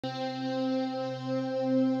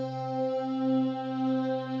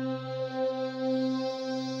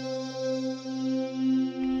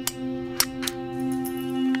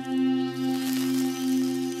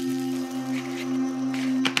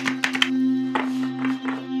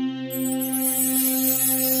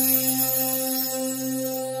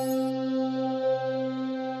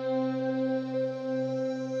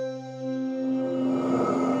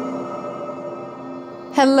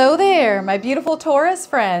Hello there, my beautiful Taurus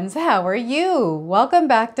friends. How are you? Welcome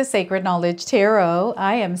back to Sacred Knowledge Tarot.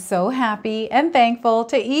 I am so happy and thankful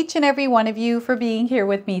to each and every one of you for being here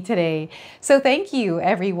with me today. So thank you,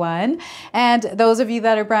 everyone. And those of you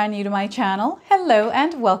that are brand new to my channel, hello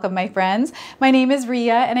and welcome, my friends. My name is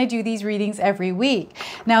Ria and I do these readings every week.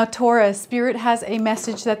 Now, Taurus, Spirit has a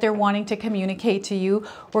message that they're wanting to communicate to you.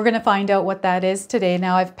 We're going to find out what that is today.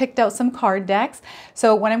 Now, I've picked out some card decks.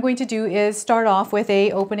 So what I'm going to do is start off with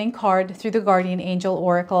a opening card through the Guardian Angel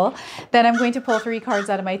Oracle. Then I'm going to pull 3 cards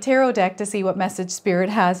out of my tarot deck to see what message Spirit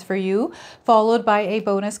has for you, followed by a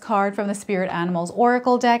bonus card from the Spirit Animals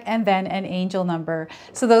Oracle deck, and then an angel number.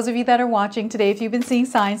 So those of you that are watching today, if you've been seeing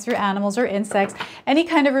signs through animals or insects, any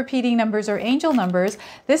kind of repeating numbers or angel numbers,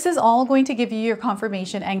 this is all going to give you your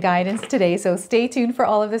confirmation and guidance today. So stay tuned for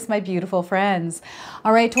all of this, my beautiful friends.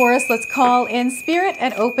 All right, Taurus, let's call in Spirit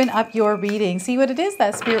and open up your reading. See what it is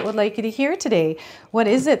that Spirit would like you to hear today. What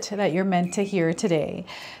is it that you're meant to hear today?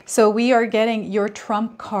 So we are getting your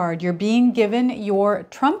trump card. You're being given your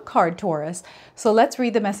trump card, Taurus. So let's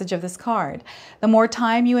read the message of this card. The more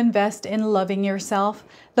time you invest in loving yourself,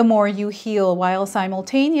 the more you heal while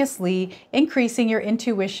simultaneously increasing your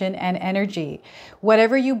intuition and energy.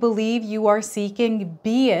 Whatever you believe you are seeking,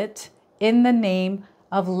 be it in the name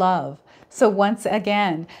of love. So once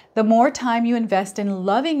again, the more time you invest in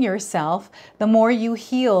loving yourself, the more you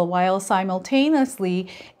heal while simultaneously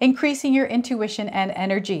increasing your intuition and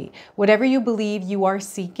energy. Whatever you believe you are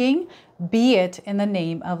seeking, be it in the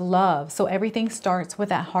name of love. So everything starts with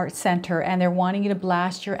that heart center and they're wanting you to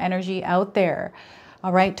blast your energy out there.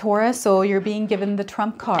 All right, Taurus, so you're being given the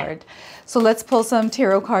trump card. So let's pull some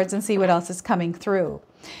tarot cards and see what else is coming through.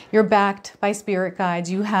 You're backed by spirit guides.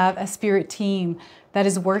 You have a spirit team that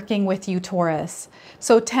is working with you, Taurus.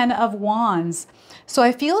 So 10 of Wands. So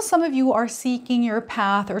I feel some of you are seeking your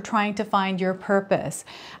path or trying to find your purpose.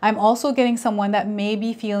 I'm also getting someone that may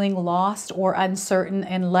be feeling lost or uncertain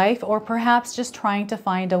in life, or perhaps just trying to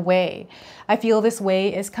find a way. I feel this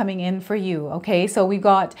way is coming in for you, okay? So we've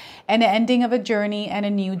got an ending of a journey and a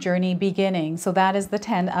new journey beginning. So that is the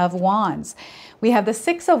 10 of Wands. We have the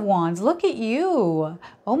 6 of Wands. Look at you.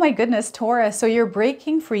 Oh my goodness, Taurus. So you're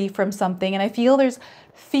breaking free from something, and I feel there's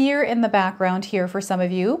fear in the background here for some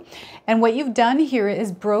of you. And what you've done here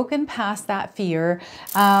is broken past that fear.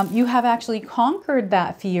 You have actually conquered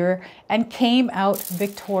that fear and came out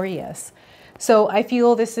victorious. So I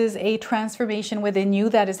feel this is a transformation within you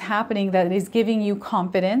that is happening, that is giving you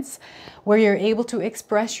confidence, where you're able to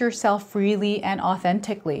express yourself freely and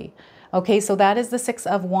authentically. Okay, so that is the 6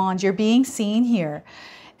 of Wands. You're being seen here.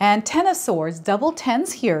 And 10 of Swords, double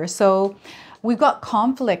 10s here. So we've got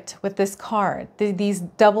conflict with this card, these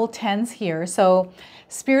double 10s here. So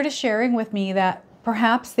Spirit is sharing with me that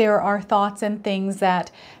perhaps there are thoughts and things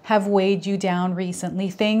that have weighed you down recently,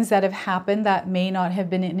 things that have happened that may not have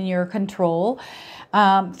been in your control,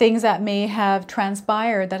 things that may have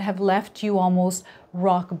transpired that have left you almost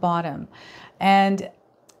rock bottom. And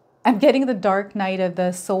I'm getting the dark night of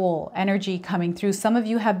the soul energy coming through. Some of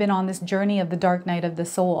you have been on this journey of the dark night of the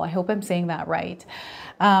soul. I hope I'm saying that right.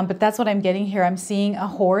 But that's what I'm getting here. I'm seeing a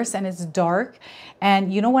horse and it's dark.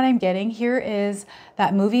 And you know what I'm getting here is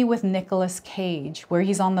that movie with Nicolas Cage where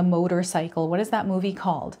he's on the motorcycle. What is that movie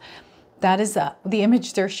called? That is the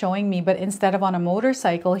image they're showing me. But instead of on a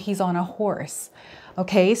motorcycle, he's on a horse.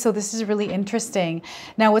 Okay, so this is really interesting.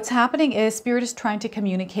 Now what's happening is Spirit is trying to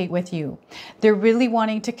communicate with you. They're really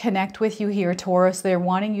wanting to connect with you here, Taurus. They're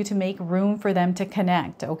wanting you to make room for them to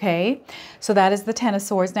connect, okay? So that is the 10 of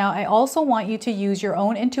Swords. Now I also want you to use your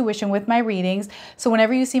own intuition with my readings. So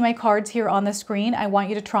whenever you see my cards here on the screen, I want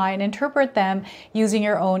you to try and interpret them using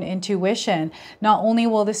your own intuition. Not only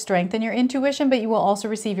will this strengthen your intuition, but you will also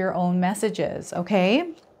receive your own messages,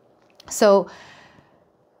 okay? So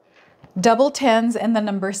double 10s and the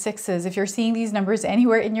number 6s. If you're seeing these numbers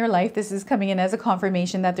anywhere in your life, this is coming in as a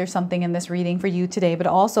confirmation that there's something in this reading for you today, but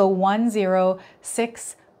also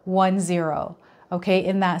 10610. okay,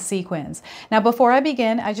 in that sequence. Now, before I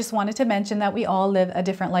begin, I just wanted to mention that we all live a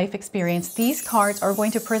different life experience. These cards are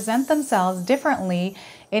going to present themselves differently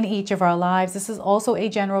in each of our lives. This is also a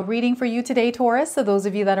general reading for you today, Taurus. So those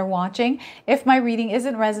of you that are watching, if my reading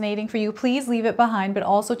isn't resonating for you, please leave it behind, but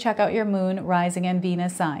also check out your moon, rising, and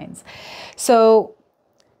Venus signs. So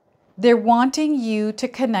they're wanting you to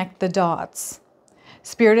connect the dots.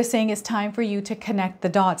 Spirit is saying it's time for you to connect the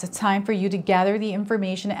dots. It's time for you to gather the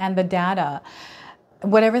information and the data,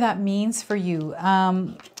 whatever that means for you.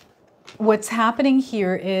 What's happening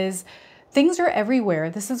here is things are everywhere.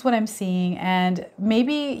 This is what I'm seeing. And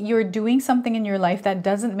maybe you're doing something in your life that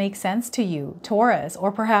doesn't make sense to you, Taurus,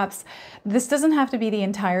 or perhaps this doesn't have to be the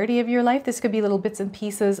entirety of your life. This could be little bits and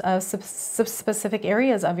pieces of specific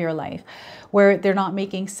areas of your life where they're not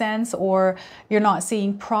making sense, or you're not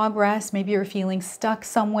seeing progress. Maybe you're feeling stuck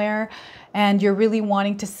somewhere and you're really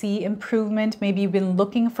wanting to see improvement. Maybe you've been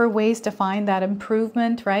looking for ways to find that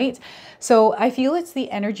improvement, right? So I feel it's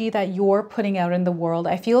the energy that you're putting out in the world.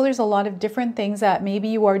 I feel there's a lot of different things that maybe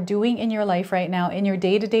you are doing in your life right now, in your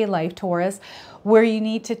day-to-day life, Taurus, where you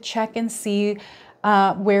need to check and see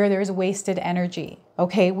where there's wasted energy.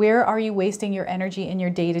 Okay, where are you wasting your energy in your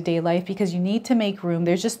day-to-day life? Because you need to make room.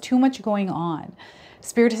 There's just too much going on.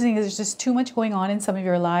 Spirit is saying there's just too much going on in some of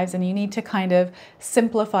your lives, and you need to kind of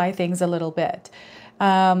simplify things a little bit.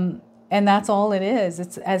 And that's all it is.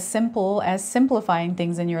 It's as simple as simplifying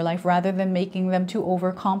things in your life rather than making them too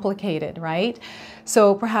overcomplicated, right?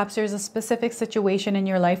 So perhaps there's a specific situation in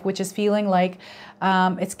your life which is feeling like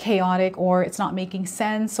it's chaotic, or it's not making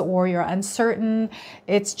sense, or you're uncertain.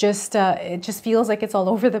 It's just, it just feels like it's all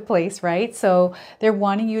over the place, right? So they're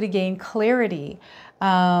wanting you to gain clarity.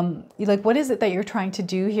 Like, what is it that you're trying to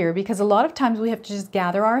do here? Because a lot of times we have to just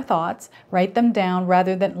gather our thoughts, write them down,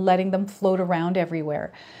 rather than letting them float around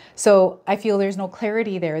everywhere. So I feel there's no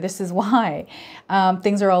clarity there. This is why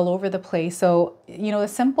things are all over the place. So, you know, a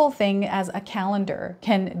simple thing as a calendar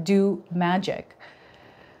can do magic.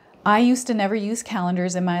 I used to never use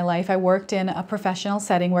calendars in my life. I worked in a professional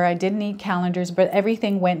setting where I didn't need calendars, but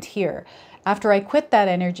everything went here. After I quit that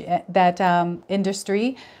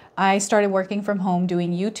industry, I started working from home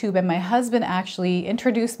doing YouTube, and my husband actually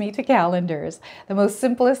introduced me to calendars. The most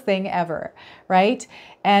simplest thing ever, right?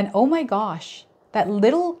 And oh my gosh, that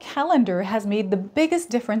little calendar has made the biggest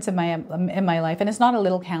difference in my life. And it's not a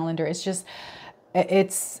little calendar. It's just,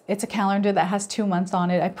 it's a calendar that has 2 months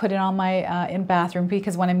on it. I put it on my in bathroom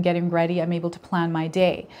because when I'm getting ready, I'm able to plan my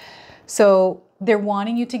day. So they're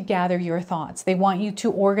wanting you to gather your thoughts. They want you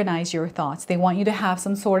to organize your thoughts. They want you to have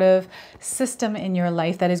some sort of system in your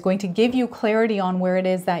life that is going to give you clarity on where it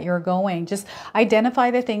is that you're going. Just identify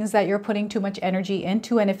the things that you're putting too much energy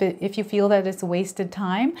into. And if you feel that it's wasted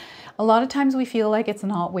time, a lot of times we feel like it's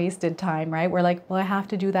not wasted time, right? We're like, well, I have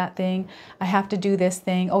to do that thing. I have to do this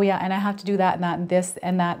thing. Oh yeah, and I have to do that and that and this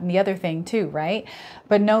and that and the other thing too, right?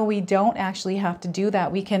 But no, we don't actually have to do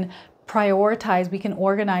that. We can prioritize, we can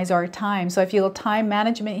organize our time. So I feel time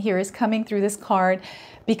management here is coming through this card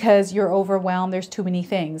because you're overwhelmed. There's too many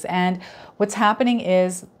things. And what's happening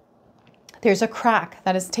is there's a crack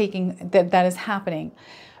that is that is happening,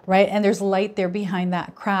 right? And there's light there behind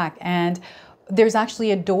that crack. And there's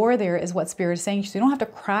actually a door there, is what Spirit is saying. So you don't have to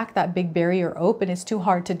crack that big barrier open. It's too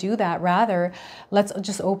hard to do that. Rather, let's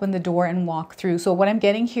just open the door and walk through. So what I'm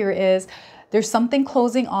getting here is there's something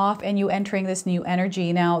closing off and you entering this new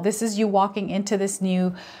energy. Now, this is you walking into this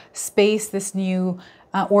new space, this new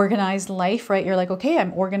organized life, right? You're like, okay,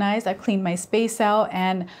 I'm organized. I've cleaned my space out.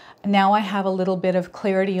 And now I have a little bit of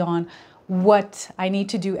clarity on what I need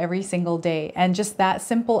to do every single day. And just that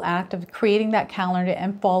simple act of creating that calendar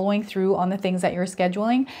and following through on the things that you're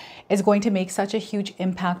scheduling is going to make such a huge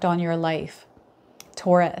impact on your life,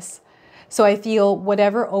 Taurus. So I feel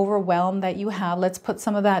whatever overwhelm that you have, let's put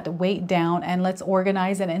some of that weight down and let's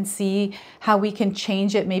organize it and see how we can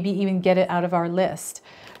change it, maybe even get it out of our list,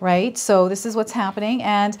 right? So this is what's happening.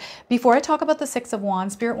 And before I talk about the Six of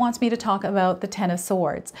Wands, Spirit wants me to talk about the Ten of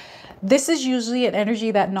Swords. This is usually an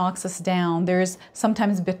energy that knocks us down. There's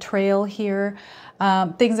sometimes betrayal here.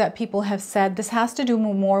 Things that people have said. This has to do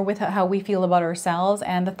more with how we feel about ourselves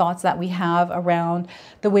and the thoughts that we have around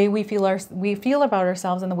the way we feel about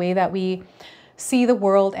ourselves and the way that we see the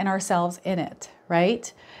world and ourselves in it,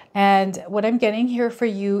 right? And what I'm getting here for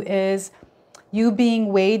you is you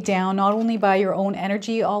being weighed down not only by your own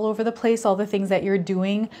energy all over the place, all the things that you're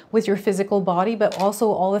doing with your physical body, but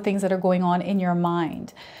also all the things that are going on in your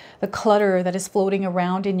mind. The clutter that is floating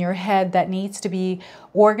around in your head that needs to be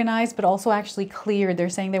organized, but also actually cleared. They're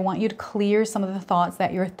saying they want you to clear some of the thoughts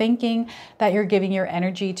that you're thinking, that you're giving your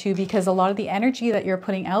energy to, because a lot of the energy that you're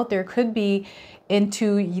putting out there could be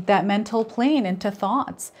into that mental plane, into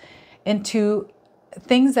thoughts, into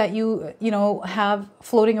things that you know, have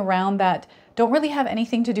floating around that don't really have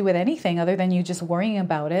anything to do with anything other than you just worrying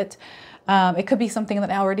about it. It could be something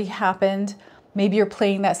that already happened. Maybe you're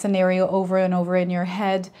playing that scenario over and over in your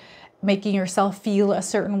head, making yourself feel a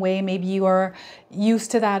certain way. Maybe you are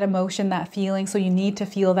used to that emotion, that feeling, so you need to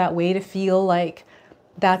feel that way to feel like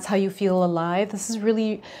that's how you feel alive. This is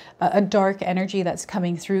really a dark energy that's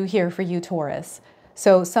coming through here for you, Taurus.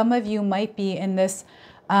 So some of you might be in this,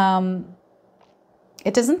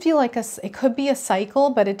 it doesn't feel like it could be a cycle,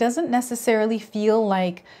 but it doesn't necessarily feel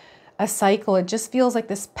like a cycle. It just feels like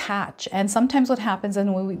this patch. And sometimes what happens,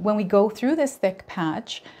 and when we go through this thick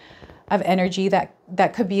patch of energy,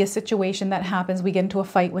 that could be a situation that happens. We get into a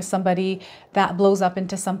fight with somebody that blows up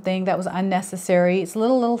into something that was unnecessary. It's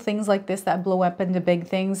little things like this that blow up into big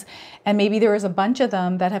things. And maybe there is a bunch of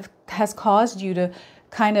them that has caused you to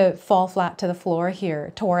kind of fall flat to the floor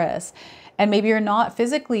here, Taurus. And maybe you're not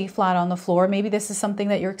physically flat on the floor. Maybe this is something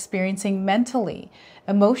that you're experiencing mentally,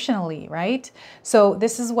 emotionally, right? So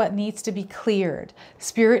this is what needs to be cleared.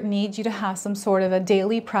 Spirit needs you to have some sort of a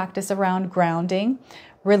daily practice around grounding,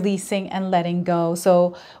 releasing, and letting go.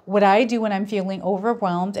 So what I do when I'm feeling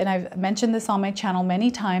overwhelmed, and I've mentioned this on my channel many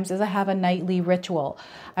times, is I have a nightly ritual.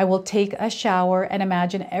 I will take a shower and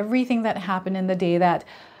imagine everything that happened in the day that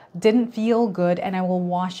didn't feel good, and I will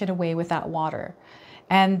wash it away with that water.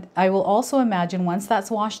 And I will also imagine once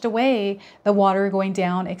that's washed away, the water going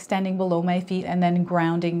down, extending below my feet, and then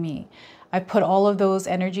grounding me. I put all of those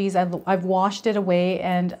energies, I've washed it away,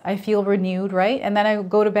 and I feel renewed, right? And then I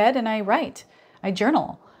go to bed and I write, I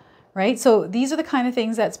journal, right? So these are the kind of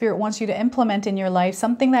things that Spirit wants you to implement in your life,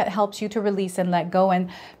 something that helps you to release and let go. And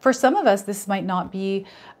for some of us, this might not be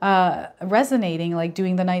resonating, like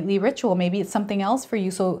doing the nightly ritual. Maybe it's something else for you.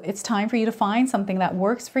 So it's time for you to find something that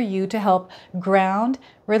works for you to help ground,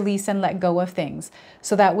 release, and let go of things.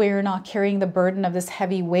 So that way you're not carrying the burden of this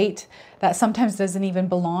heavy weight that sometimes doesn't even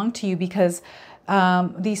belong to you, because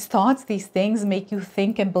these thoughts, these things make you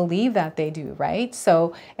think and believe that they do, right?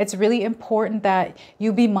 So it's really important that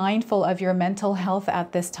you be mindful of your mental health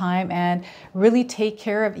at this time and really take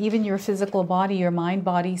care of even your physical body, your mind,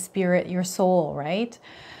 body, spirit, your soul, right?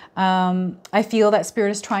 I feel that Spirit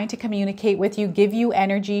is trying to communicate with you, give you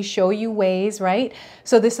energy, show you ways, right?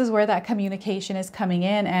 So this is where that communication is coming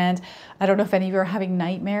in. And I don't know if any of you are having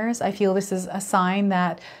nightmares. I feel this is a sign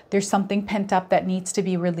that there's something pent up that needs to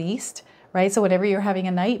be released, right? So whenever you're having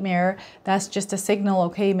a nightmare, that's just a signal,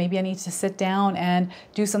 okay, maybe I need to sit down and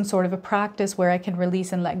do some sort of a practice where I can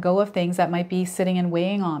release and let go of things that might be sitting and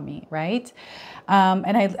weighing on me, right?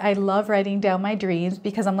 And I love writing down my dreams,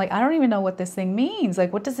 because I'm like, I don't even know what this thing means.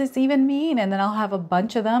 Like, what does this even mean? And then I'll have a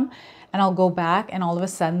bunch of them and I'll go back, and all of a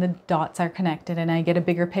sudden the dots are connected and I get a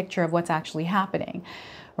bigger picture of what's actually happening,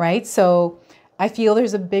 right? So I feel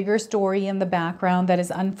there's a bigger story in the background that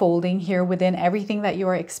is unfolding here within everything that you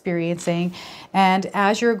are experiencing. And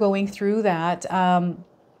as you're going through that,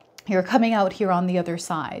 you're coming out here on the other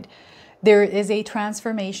side. There is a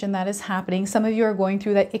transformation that is happening. Some of you are going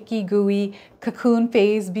through that icky, gooey cocoon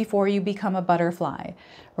phase before you become a butterfly,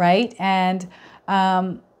 right? And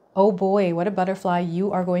oh boy, what a butterfly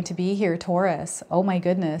you are going to be here, Taurus. Oh my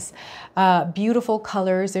goodness. Beautiful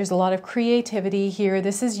colors. There's a lot of creativity here.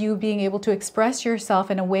 This is you being able to express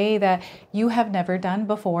yourself in a way that you have never done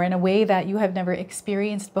before, in a way that you have never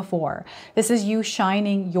experienced before. This is you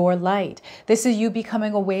shining your light. This is you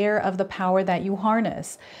becoming aware of the power that you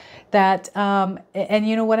harness. That, and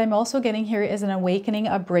you know what I'm also getting here is an awakening,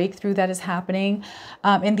 a breakthrough that is happening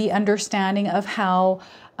in the understanding of how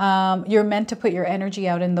you're meant to put your energy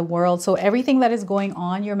out in the world. So everything that is going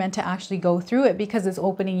on, you're meant to actually go through it, because it's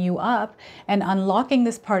opening you up and unlocking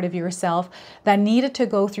this part of yourself that needed to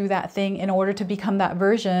go through that thing in order to become that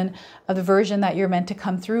version of the version that you're meant to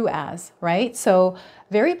come through as, right? So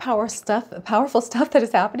very powerful stuff that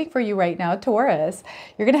is happening for you right now, Taurus.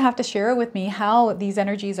 You're going to have to share it with me how these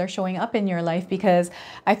energies are showing up in your life, because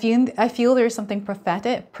I feel there's something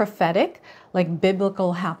prophetic, like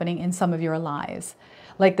biblical happening in some of your lives.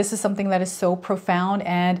 Like this is something that is so profound,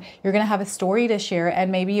 and you're going to have a story to share,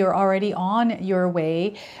 and maybe you're already on your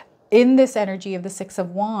way in this energy of the Six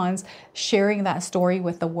of Wands, sharing that story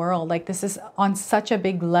with the world. Like this is on such a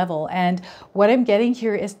big level. And what I'm getting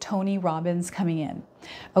here is Tony Robbins coming in.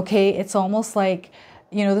 Okay, it's almost like,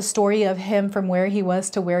 you know, the story of him from where he was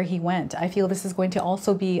to where he went. I feel this is going to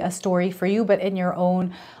also be a story for you, but in your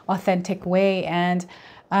own authentic way. And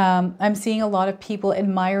I'm seeing a lot of people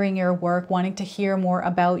admiring your work, wanting to hear more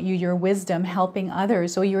about you, your wisdom, helping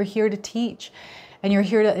others. So you're here to teach. And you're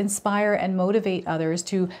here to inspire and motivate others,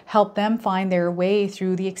 to help them find their way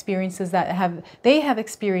through the experiences that they have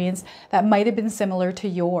experienced that might have been similar to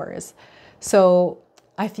yours. So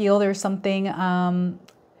I feel there's something,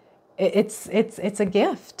 it's a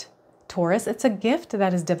gift, Taurus. It's a gift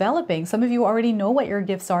that is developing. Some of you already know what your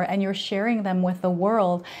gifts are and you're sharing them with the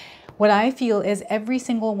world. What I feel is every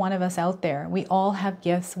single one of us out there, we all have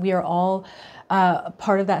gifts. We are all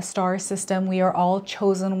part of that star system. We are all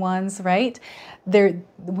chosen ones, right?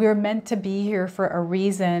 We're meant to be here for a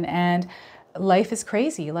reason, and life is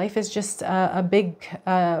crazy. Life is just a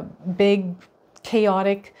big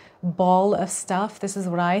chaotic ball of stuff. This is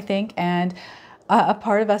what I think. And a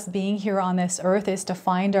part of us being here on this earth is to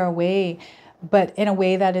find our way, but in a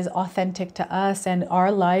way that is authentic to us. And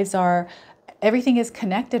our lives are, everything is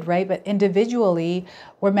connected, right? But individually,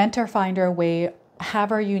 we're meant to find our way,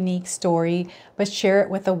 have our unique story, but share it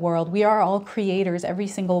with the world. We are all creators. Every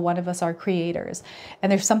single one of us are creators.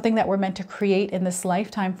 And there's something that we're meant to create in this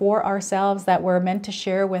lifetime for ourselves that we're meant to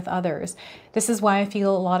share with others. This is why I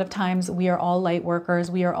feel a lot of times we are all light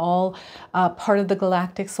workers. We are all part of the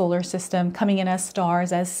galactic solar system, coming in as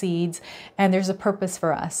stars, as seeds, and there's a purpose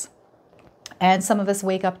for us. And some of us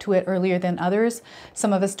wake up to it earlier than others.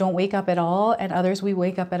 Some of us don't wake up at all, and others we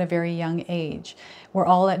wake up at a very young age. We're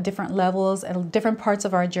all at different levels and different parts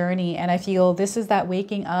of our journey. And I feel this is that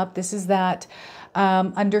waking up. This is that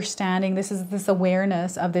understanding. This is this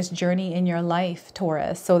awareness of this journey in your life,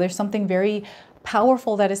 Taurus. So there's something very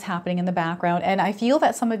powerful that is happening in the background. And I feel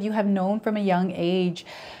that some of you have known from a young age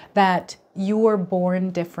that you were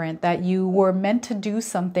born different, that you were meant to do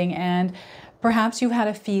something, and perhaps you had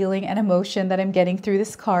a feeling, an emotion that I'm getting through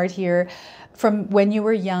this card here from when you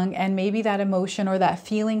were young, and maybe that emotion or that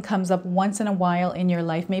feeling comes up once in a while in your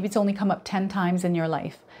life. Maybe it's only come up 10 times in your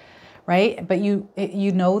life, right? But you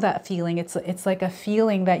know that feeling. It's like a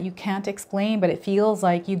feeling that you can't explain, but it feels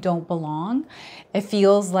like you don't belong. It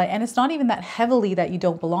feels like, and it's not even that heavily that you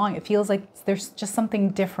don't belong. It feels like there's just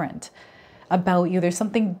something different about you. There's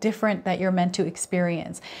something different that you're meant to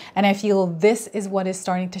experience. And I feel this is what is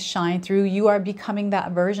starting to shine through. You are becoming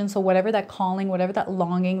that version. So whatever that calling, whatever that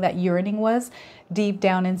longing, that yearning was deep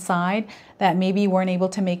down inside that maybe you weren't able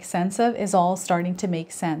to make sense of, is all starting to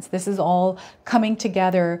make sense. This is all coming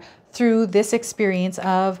together through this experience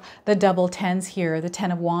of the double tens here, the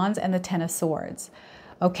 10 of Wands and the 10 of Swords.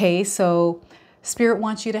 Okay, so Spirit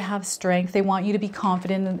wants you to have strength. They want you to be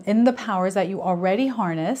confident in the powers that you already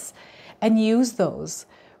harness, and use those,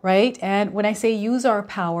 right? And when I say use our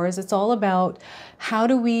powers, it's all about how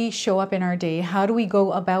do we show up in our day? How do we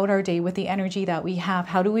go about our day with the energy that we have?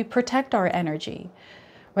 How do we protect our energy,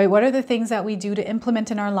 right? What are the things that we do to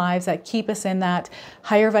implement in our lives that keep us in that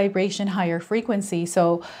higher vibration, higher frequency?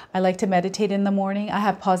 So I like to meditate in the morning. I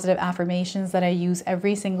have positive affirmations that I use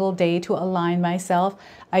every single day to align myself.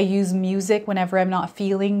 I use music whenever I'm not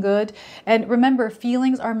feeling good. And remember,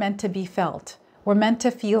 feelings are meant to be felt. We're meant to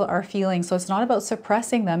feel our feelings. So it's not about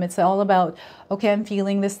suppressing them. It's all about, okay, I'm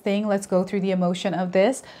feeling this thing. Let's go through the emotion of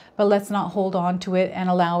this, but let's not hold on to it and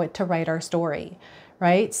allow it to write our story,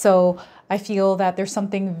 right? So I feel that there's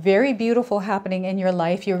something very beautiful happening in your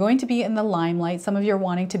life. You're going to be in the limelight. Some of you are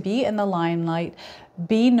wanting to be in the limelight,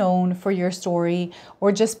 be known for your story,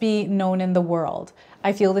 or just be known in the world.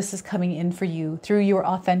 I feel this is coming in for you through your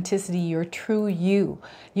authenticity, your true you.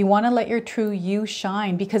 You want to let your true you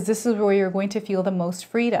shine, because this is where you're going to feel the most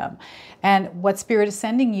freedom. And what Spirit is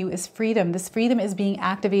sending you is freedom. This freedom is being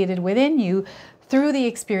activated within you through the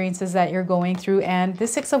experiences that you're going through. And the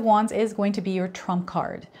Six of Wands is going to be your trump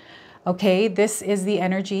card. Okay, this is the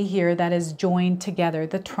energy here that is joined together,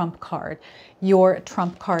 the trump card, your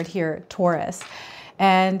trump card here, Taurus.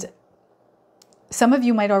 And some of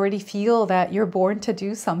you might already feel that you're born to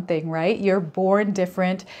do something, right? You're born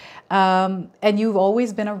different. And you've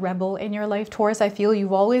always been a rebel in your life, Taurus. I feel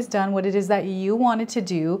you've always done what it is that you wanted to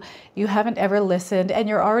do. You haven't ever listened, and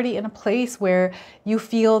you're already in a place where you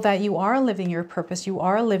feel that you are living your purpose. You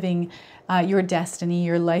are living your destiny,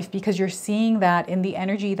 your life, because you're seeing that in the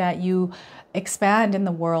energy that you expand in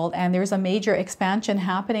the world. And there's a major expansion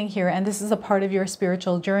happening here. And this is a part of your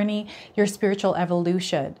spiritual journey, your spiritual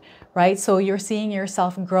evolution, right? So you're seeing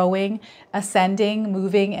yourself growing, ascending,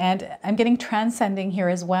 moving, and I'm getting transcending here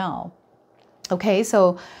as well. Okay,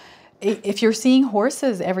 so if you're seeing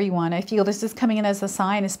horses, everyone, I feel this is coming in as a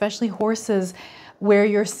sign, especially horses, where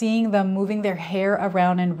you're seeing them moving their hair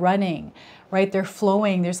around and running, right? They're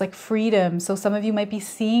flowing, there's like freedom. So some of you might be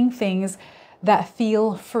seeing things that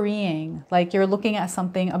feel freeing, like you're looking at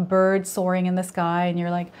something, a bird soaring in the sky, and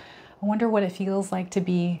you're like, I wonder what it feels like to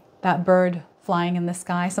be that bird flying in the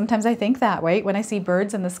sky. Sometimes I think that, right? When I see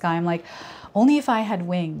birds in the sky, I'm like, only if I had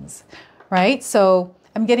wings, right? So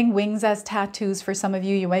I'm getting wings as tattoos for some of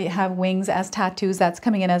you. You might have wings as tattoos. That's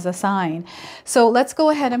coming in as a sign. So let's go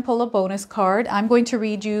ahead and pull a bonus card. I'm going to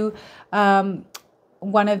read you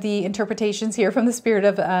one of the interpretations here from the Spirit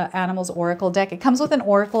of Animals Oracle deck. It comes with an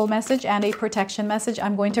oracle message and a protection message.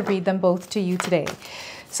 I'm going to read them both to you today.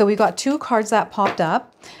 So we got 2 cards that popped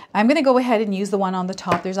up. I'm going to go ahead and use the one on the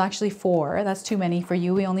top. There's actually 4. That's too many for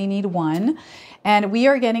you. We only need 1. And we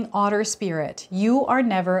are getting Otter Spirit. You are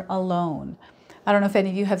never alone. I don't know if any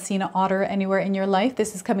of you have seen an otter anywhere in your life.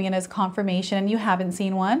 This is coming in as confirmation, and you haven't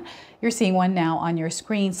seen one. You're seeing one now on your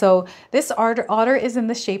screen. So this otter is in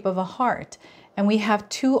the shape of a heart. And we have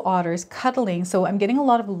 2 otters cuddling. So I'm getting a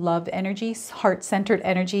lot of love energy, heart-centered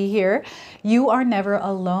energy here. You are never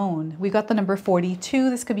alone. We got the number 42.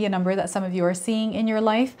 This could be a number that some of you are seeing in your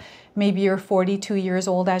life. Maybe you're 42 years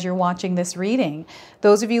old as you're watching this reading.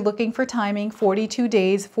 Those of you looking for timing, 42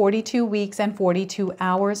 days, 42 weeks, and 42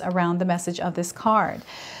 hours around the message of this card.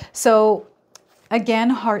 So again,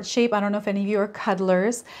 heart shape. I don't know if any of you are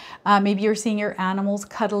cuddlers. Maybe you're seeing your animals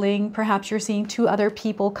cuddling. Perhaps you're seeing 2 other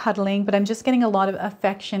people cuddling, but I'm just getting a lot of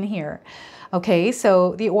affection here. Okay,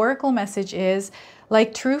 so the oracle message is,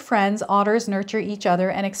 like true friends, otters nurture each other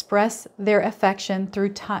and express their affection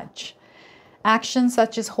through touch. Actions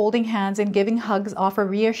such as holding hands and giving hugs offer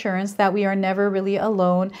reassurance that we are never really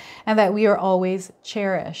alone and that we are always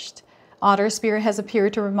cherished. Otter Spirit has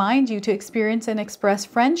appeared to remind you to experience and express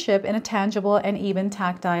friendship in a tangible and even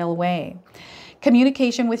tactile way.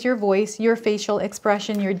 Communication with your voice, your facial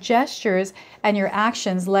expression, your gestures, and your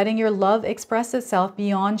actions, letting your love express itself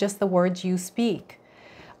beyond just the words you speak.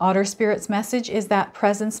 Otter Spirit's message is that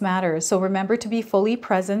presence matters, so remember to be fully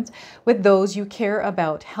present with those you care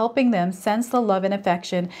about, helping them sense the love and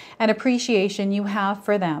affection and appreciation you have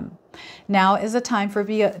for them. Now is a time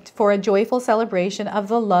for a joyful celebration of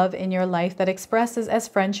the love in your life that expresses as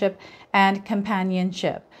friendship and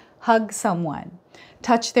companionship. Hug someone,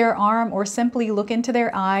 touch their arm, or simply look into their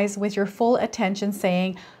eyes with your full attention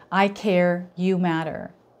saying, "I care, you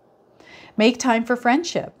matter." Make time for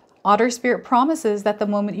friendship. Otter Spirit promises that the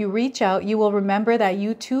moment you reach out, you will remember that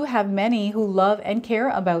you too have many who love and care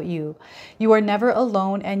about you. You are never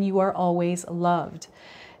alone and you are always loved.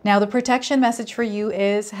 Now, the protection message for you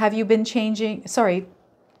is, have you been channeling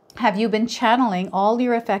all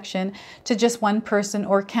your affection to just one person,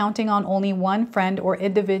 or counting on only one friend or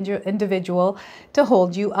individual to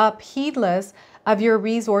hold you up, heedless of your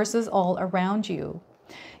resources all around you?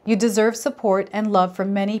 You deserve support and love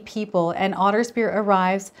from many people, and Otter Spirit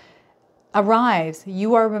arrives,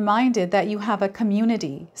 you are reminded that you have a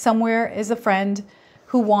community. Somewhere is a friend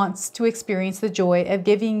who wants to experience the joy of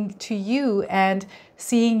giving to you and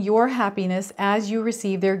seeing your happiness as you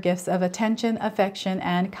receive their gifts of attention, affection,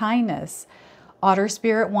 and kindness. Otter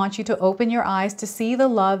Spirit wants you to open your eyes to see the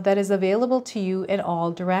love that is available to you in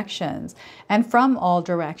all directions and from all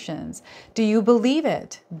directions. Do you believe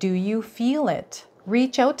it? Do you feel it?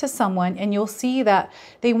 Reach out to someone and you'll see that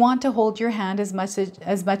they want to hold your hand as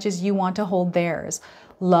much as you want to hold theirs.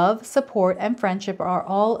 Love, support, and friendship are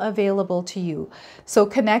all available to you. So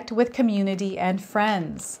connect with community and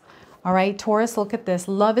friends. All right, Taurus, look at this.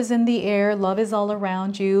 Love is in the air. Love is all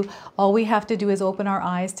around you. All we have to do is open our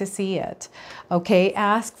eyes to see it. Okay,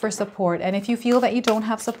 ask for support. And if you feel that you don't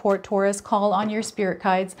have support, Taurus, call on your spirit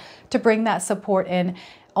guides to bring that support in.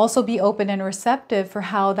 Also be open and receptive for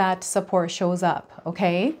how that support shows up,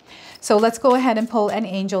 okay? So let's go ahead and pull an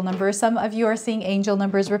angel number. Some of you are seeing angel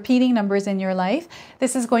numbers, repeating numbers in your life.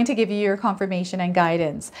 This is going to give you your confirmation and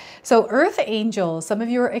guidance. So Earth Angel, some of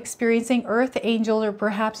you are experiencing Earth Angel, or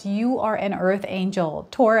perhaps you are an Earth Angel.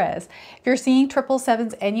 Taurus, if you're seeing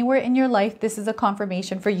 777s anywhere in your life, this is a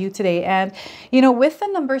confirmation for you today. And, you know, with the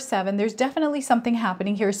number 7, there's definitely something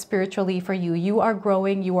happening here spiritually for you. You are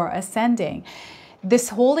growing, you are ascending. This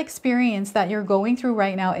whole experience that you're going through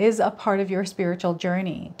right now is a part of your spiritual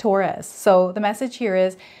journey, Taurus. So the message here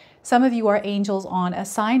is, some of you are angels on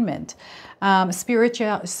assignment.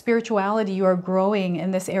 Spirituality, you are growing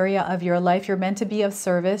in this area of your life. You're meant to be of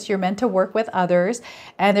service. You're meant to work with others.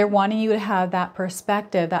 And they're wanting you to have that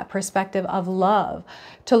perspective of love,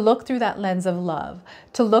 to look through that lens of love,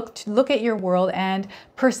 to look at your world and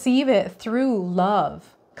perceive it through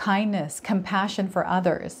love, kindness, compassion for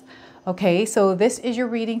others. Okay, so this is your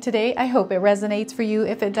reading today. I hope it resonates for you.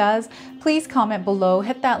 If it does, please comment below,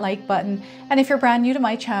 hit that like button. And if you're brand new to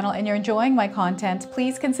my channel and you're enjoying my content,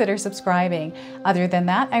 please consider subscribing. Other than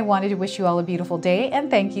that, I wanted to wish you all a beautiful day and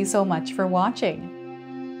thank you so much for watching.